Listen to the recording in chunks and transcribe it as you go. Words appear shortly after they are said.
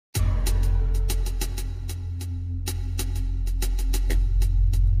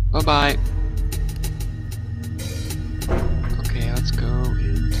Bye-bye. Okay, let's go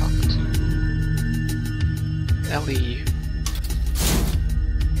and talk to Ellie.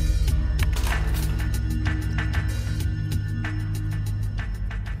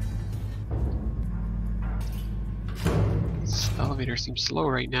 This elevator seems slow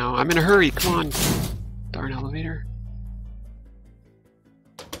right now. I'm in a hurry, come on. Darn elevator.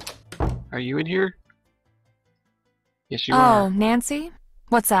 Are you in here? Yes, you are. Oh, Nancy?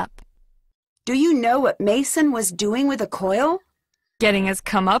 What's up? Do you know what Mason was doing with a coil? Getting his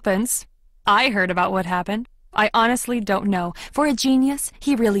comeuppance. I heard about what happened. I honestly don't know. For a genius,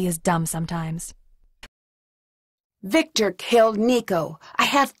 he really is dumb sometimes. Victor killed Nico. I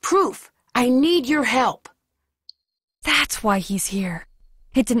have proof. I need your help. That's why he's here.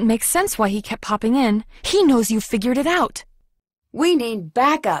 It didn't make sense why he kept popping in. He knows you figured it out. We need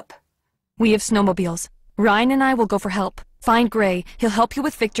backup. We have snowmobiles. Ryan and I will go for help. Find Gray. He'll help you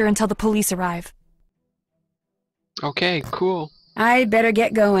with Victor until the police arrive. Okay, cool. I better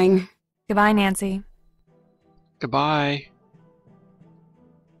get going. Goodbye, Nancy. Goodbye.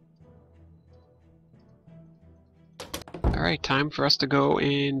 Alright, time for us to go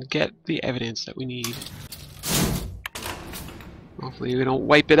and get the evidence that we need. Hopefully we don't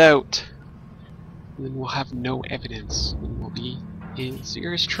wipe it out. And then we'll have no evidence. And we'll be in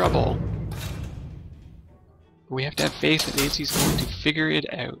serious trouble. We have to have faith that Nancy's going to figure it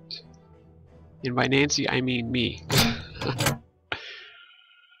out. And by Nancy, I mean me.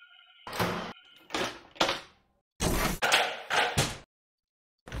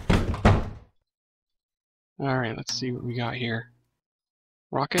 Alright, let's see what we got here.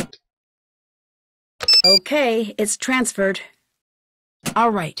 Rocket? Okay, it's transferred.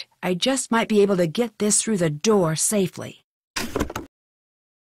 All right, I just might be able to get this through the door safely.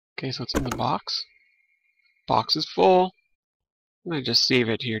 Okay, so it's in the box. Box is full. I'm gonna just save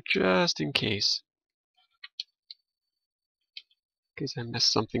it here just in case. In case I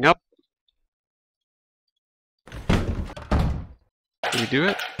messed something up. Did we do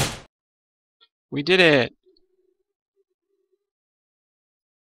it? We did it!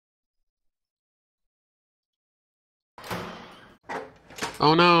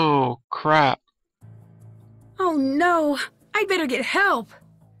 Oh no! Crap! Oh no, I better get help.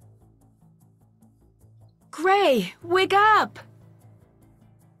 Gray, wake up!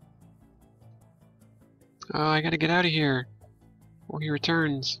 Oh, I gotta get out of here. Before he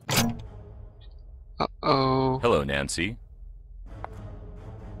returns. Uh-oh. Hello, Nancy.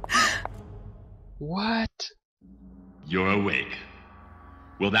 What? You're awake.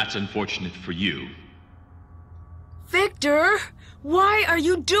 Well, that's unfortunate for you. Victor, why are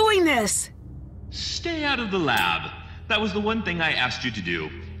you doing this? Stay out of the lab. That was the one thing I asked you to do,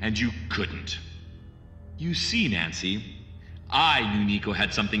 and you couldn't. You see, Nancy, I knew Nico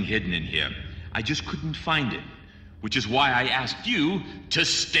had something hidden in here. I just couldn't find it, which is why I asked you to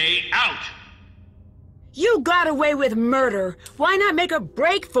stay out. You got away with murder. Why not make a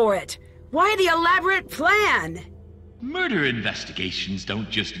break for it? Why the elaborate plan? Murder investigations don't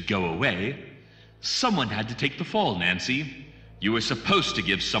just go away. Someone had to take the fall, Nancy. You were supposed to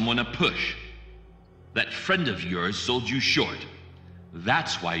give someone a push. That friend of yours sold you short.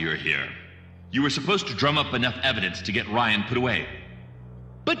 That's why you're here. You were supposed to drum up enough evidence to get Ryan put away.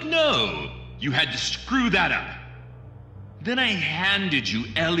 But no, you had to screw that up. Then I handed you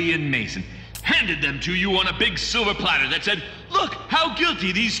Ellie and Mason. Handed them to you on a big silver platter that said, look how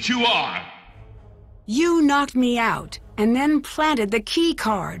guilty these two are. You knocked me out and then planted the key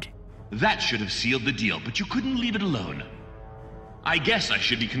card. That should have sealed the deal, but you couldn't leave it alone. I guess I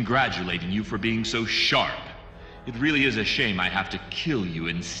should be congratulating you for being so sharp. It really is a shame I have to kill you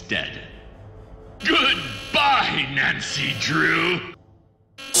instead. Goodbye, Nancy Drew!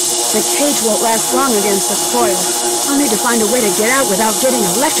 The cage won't last long against the coil. I'll need to find a way to get out without getting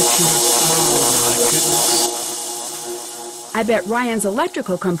electrocuted. Oh my goodness. I bet Ryan's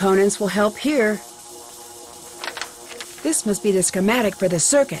electrical components will help here. This must be the schematic for the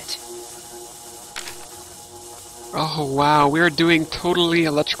circuit. Oh wow, we're doing totally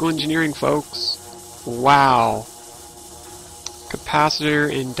electrical engineering, folks. Wow.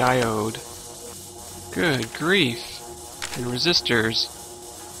 Capacitor and diode. Good grief. And resistors.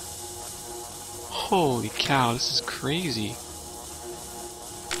 Holy cow, this is crazy.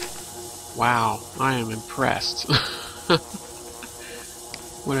 Wow, I am impressed.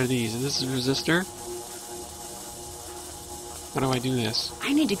 What are these? Is this a resistor? How do I do this?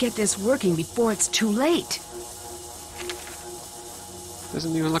 I need to get this working before it's too late.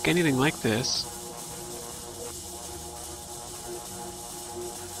 Doesn't even look anything like this.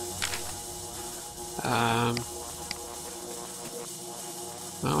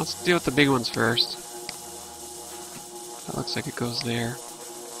 Well, let's deal with the big ones first. That looks like it goes there.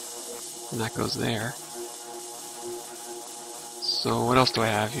 And that goes there. So what else do I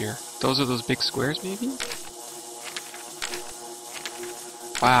have here? Those are those big squares, maybe?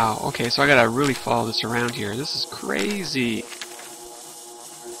 Wow, okay, so I gotta really follow this around here. This is crazy.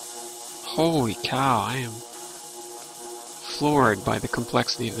 Holy cow, I am floored by the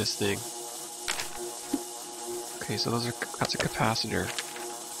complexity of this thing. Okay, so that's a capacitor.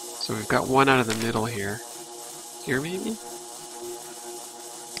 So we've got one out of the middle here. Here maybe?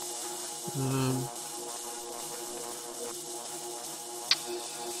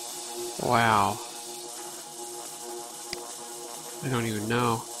 Wow. I don't even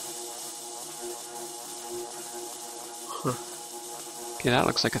know. Huh. Okay, that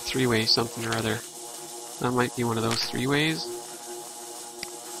looks like a three-way something or other. That might be one of those three-ways.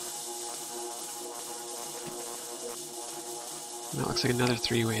 That looks like another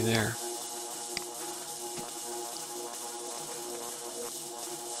three-way there.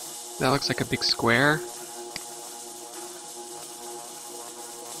 That looks like a big square.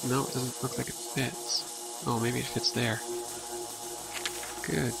 No, it doesn't look like it fits. Oh, maybe it fits there.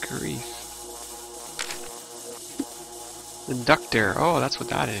 Good grief. Inductor. Oh, that's what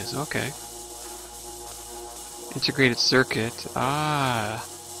that is. Okay. Integrated circuit. Ah.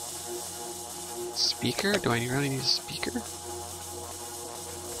 Speaker? Do I really need a speaker?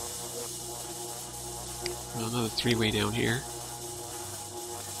 Well, another three-way down here.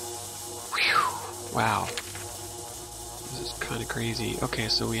 Whew. Wow. This is kind of crazy. Okay,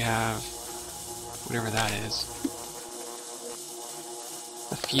 so we have whatever that is.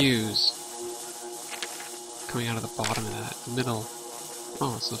 A fuse coming out of the bottom of that, the middle.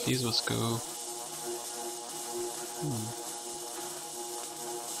 Oh, so the fuse must go.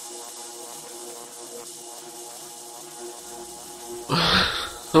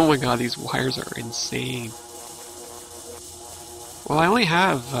 Oh my god, these wires are insane. Well, I only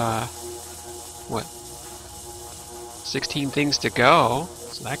have, what, 16 things to go,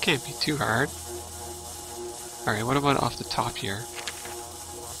 so that can't be too hard. Alright, what about off the top here?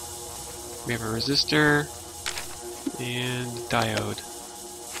 We have a resistor, and a diode,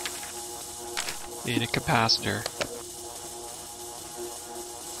 and a capacitor.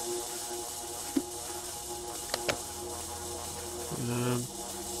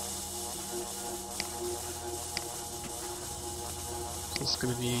 This is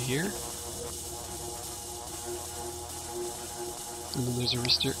going to be here. And then there's a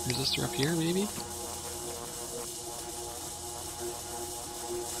resistor up here, maybe?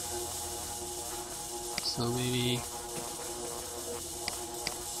 So maybe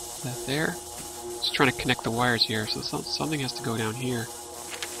that there. Just trying to connect the wires here, so something has to go down here.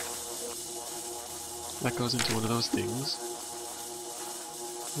 That goes into one of those things,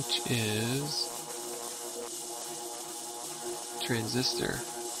 which is transistor.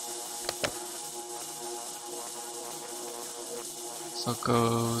 So it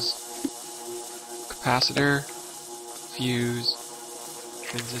goes capacitor, fuse,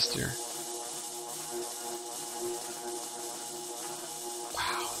 transistor.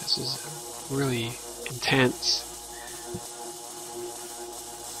 Wow, this is really intense.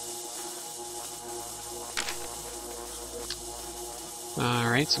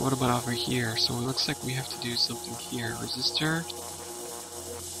 Alright, so what about over here? So it looks like we have to do something here. Resistor.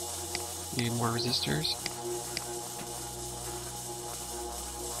 Need more resistors.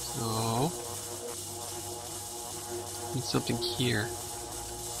 So need something here.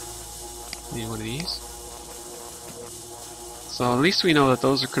 Need one of these. So at least we know that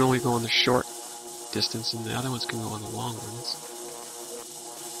those can only go on the short distance and the other ones can go on the long ones.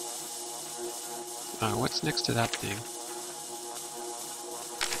 What's next to that thing?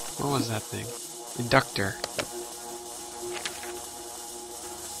 What was that thing? Inductor.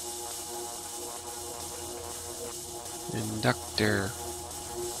 Inductor.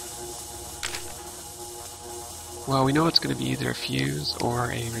 Well, we know it's going to be either a fuse or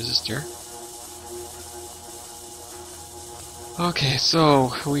a resistor. Okay,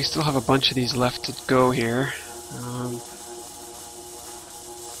 so we still have a bunch of these left to go here. I'm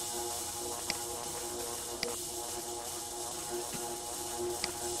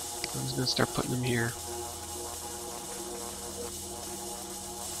just going to start putting them here.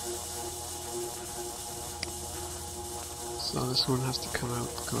 So this one has to come out,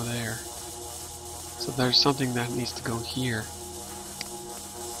 go there. So there's something that needs to go here.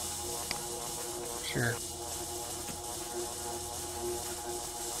 Sure.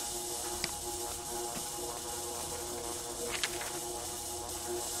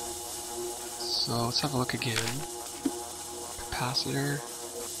 So let's have a look again. Capacitor,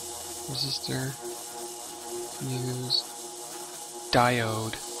 resistor, fuse,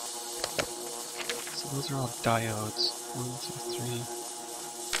 diode. So those are all diodes. 1, 2,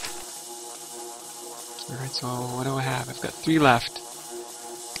 3. Alright, so what do I have? I've got 3 left.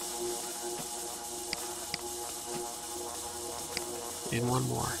 And 1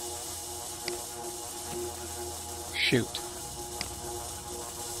 more. Shoot.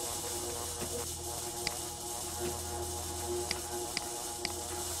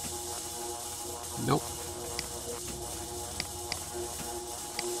 Nope.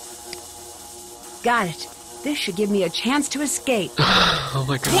 Got it. This should give me a chance to escape. Oh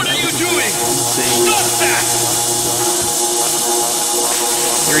my god. What are you doing? Stop that!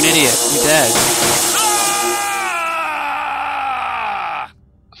 You're an idiot. You're dead. Ah!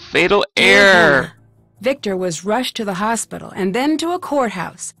 Fatal error! Victor was rushed to the hospital and then to a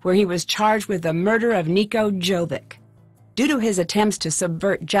courthouse where he was charged with the murder of Niko Jovic. Due to his attempts to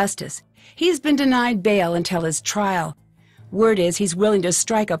subvert justice, he's been denied bail until his trial. Word is he's willing to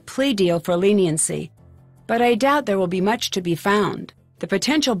strike a plea deal for leniency, but I doubt there will be much to be found. The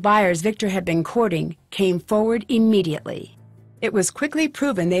potential buyers Victor had been courting came forward immediately. It was quickly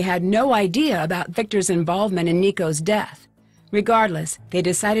proven they had no idea about Victor's involvement in Niko's death. Regardless, they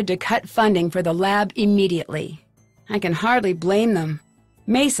decided to cut funding for the lab immediately. I can hardly blame them.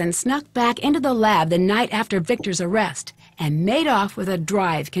 Mason snuck back into the lab the night after Victor's arrest and made off with a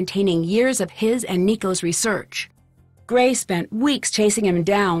drive containing years of his and Niko's research. Gray spent weeks chasing him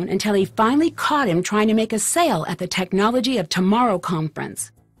down until he finally caught him trying to make a sale at the Technology of Tomorrow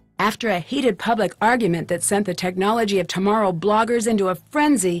conference. After a heated public argument that sent the Technology of Tomorrow bloggers into a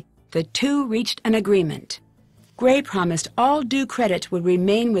frenzy, the two reached an agreement. Gray promised all due credit would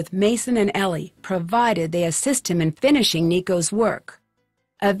remain with Mason and Ellie, provided they assist him in finishing Niko's work.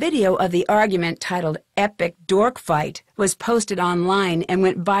 A video of the argument titled Epic Dork Fight was posted online and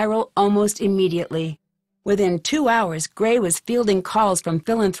went viral almost immediately. Within 2 hours, Gray was fielding calls from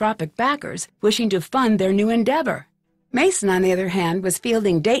philanthropic backers wishing to fund their new endeavor. Mason, on the other hand, was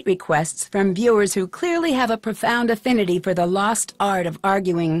fielding date requests from viewers who clearly have a profound affinity for the lost art of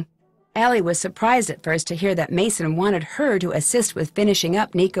arguing. Ellie was surprised at first to hear that Mason wanted her to assist with finishing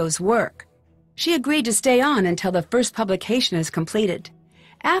up Niko's work. She agreed to stay on until the first publication is completed.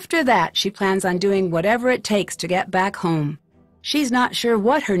 After that, she plans on doing whatever it takes to get back home. She's not sure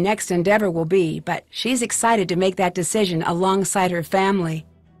what her next endeavor will be, but she's excited to make that decision alongside her family.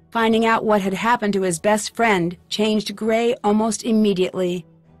 Finding out what had happened to his best friend changed Gray almost immediately.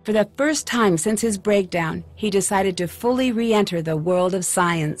 For the first time since his breakdown, he decided to fully re-enter the world of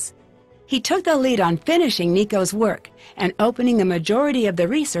science. He took the lead on finishing Niko's work and opening the majority of the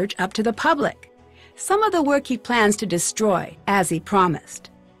research up to the public. Some of the work he plans to destroy, as he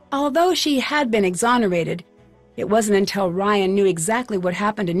promised. Although she had been exonerated, it wasn't until Ryan knew exactly what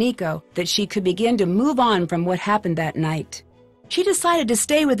happened to Niko that she could begin to move on from what happened that night. She decided to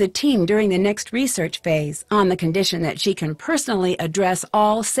stay with the team during the next research phase on the condition that she can personally address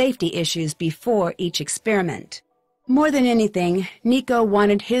all safety issues before each experiment. More than anything, Niko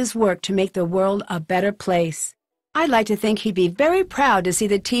wanted his work to make the world a better place. I'd like to think he'd be very proud to see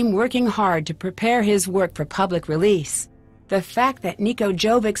the team working hard to prepare his work for public release. The fact that Niko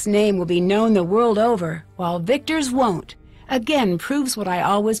Jovic's name will be known the world over, while Victor's won't, again proves what I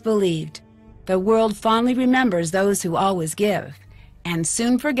always believed. The world fondly remembers those who always give, and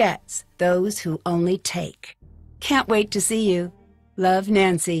soon forgets those who only take. Can't wait to see you. Love,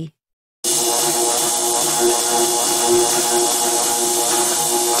 Nancy.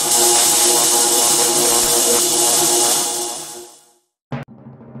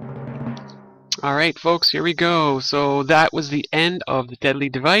 Alright folks, here we go. So that was the end of The Deadly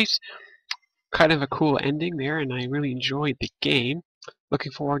Device. Kind of a cool ending there, and I really enjoyed the game.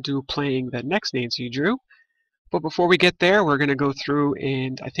 Looking forward to playing the next Nancy Drew. But before we get there, we're going to go through,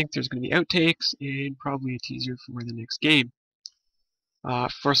 and I think there's going to be outtakes and probably a teaser for the next game.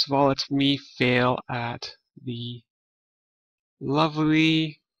 First of all, let's me fail at the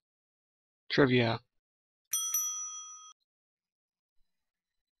lovely trivia.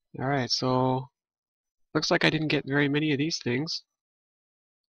 Alright, so looks like I didn't get very many of these things.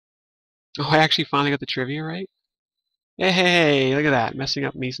 Oh, I actually finally got the trivia right. Hey, look at that, messing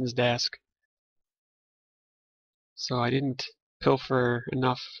up Mason's desk. So I didn't pilfer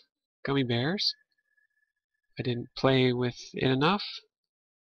enough gummy bears. I didn't play with it enough.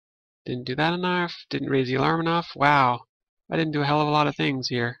 Didn't do that enough. Didn't raise the alarm enough. Wow, I didn't do a hell of a lot of things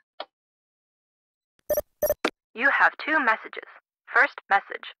here. You have 2 messages. First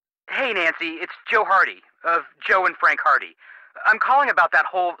message. Hey Nancy, it's Joe Hardy, of Joe and Frank Hardy. I'm calling about that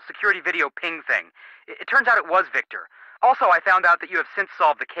whole security video ping thing. It turns out it was Victor. Also, I found out that you have since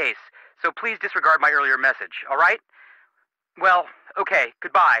solved the case, so please disregard my earlier message, alright? Well, okay,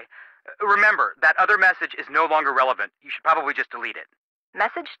 goodbye. Remember, that other message is no longer relevant. You should probably just delete it.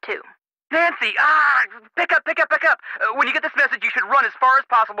 Message 2. Nancy! Pick up! When you get this message, you should run as far as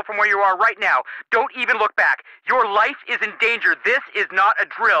possible from where you are right now. Don't even look back. Your life is in danger. This is not a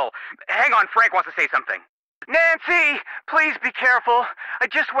drill. Hang on, Frank wants to say something. Nancy! Please be careful. I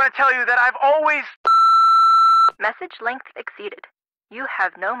just want to tell you that I've always... Message length exceeded. You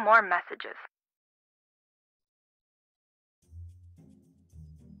have no more messages.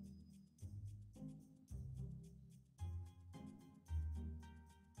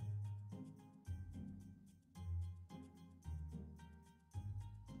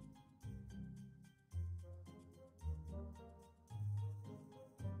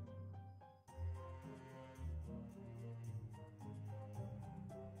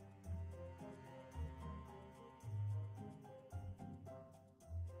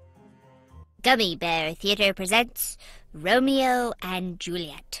 Gummy Bear Theater presents Romeo and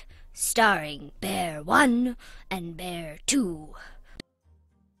Juliet, starring Bear 1 and Bear 2.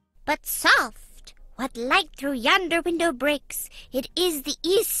 But soft, what light through yonder window breaks? It is the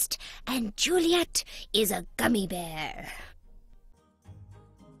east, and Juliet is a gummy bear.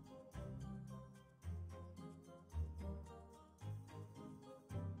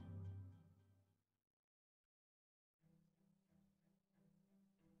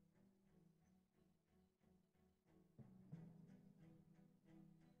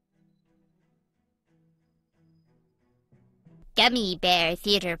 Gummy Bear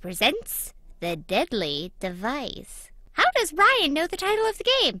Theater presents The Deadly Device. How does Ryan know the title of the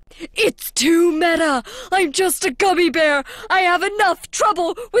game? It's too meta! I'm just a gummy bear! I have enough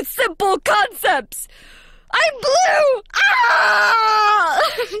trouble with simple concepts! I'm blue! Ah!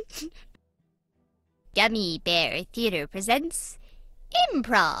 Gummy Bear Theater presents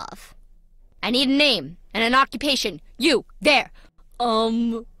Improv. I need a name and an occupation. You, there.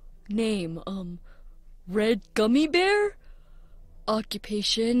 Name, Red Gummy Bear?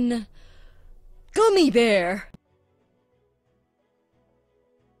 Occupation... Gummy Bear.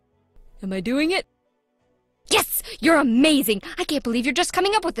 Am I doing it? Yes! You're amazing! I can't believe you're just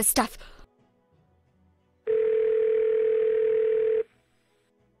coming up with this stuff.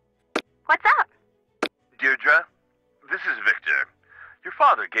 What's up? Deirdre, this is Victor. Your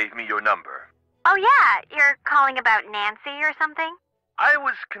father gave me your number. Oh yeah, you're calling about Nancy or something? I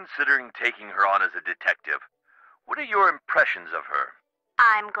was considering taking her on as a detective. What are your impressions of her?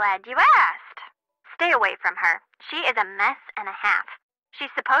 I'm glad you asked. Stay away from her. She is a mess and a half. She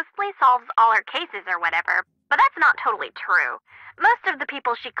supposedly solves all her cases or whatever, but that's not totally true. Most of the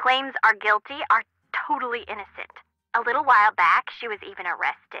people she claims are guilty are totally innocent. A little while back, she was even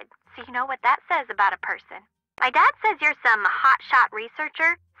arrested. So you know what that says about a person. My dad says you're some hotshot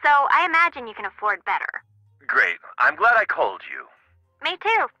researcher, so I imagine you can afford better. Great. I'm glad I called you. Me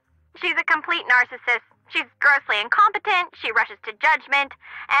too. She's a complete narcissist. She's grossly incompetent, she rushes to judgment,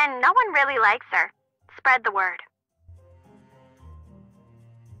 and no one really likes her. Spread the word.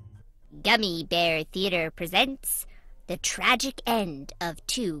 Gummy Bear Theater presents The Tragic End of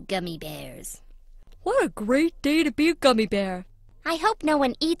Two Gummy Bears. What a great day to be a gummy bear. I hope no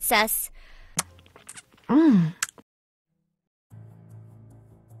one eats us.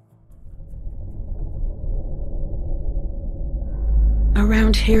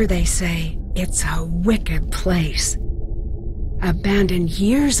 Around here, they say, it's a wicked place. Abandoned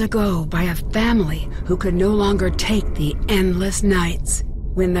years ago by a family who could no longer take the endless nights,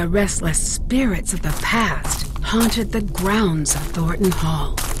 when the restless spirits of the past haunted the grounds of Thornton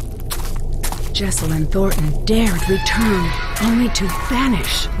Hall. Jessalyn Thornton dared return, only to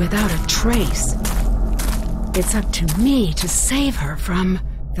vanish without a trace. It's up to me to save her from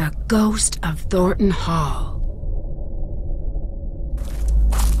the ghost of Thornton Hall.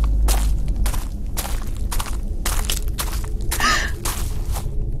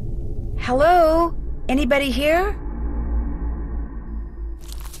 Hello? Anybody here?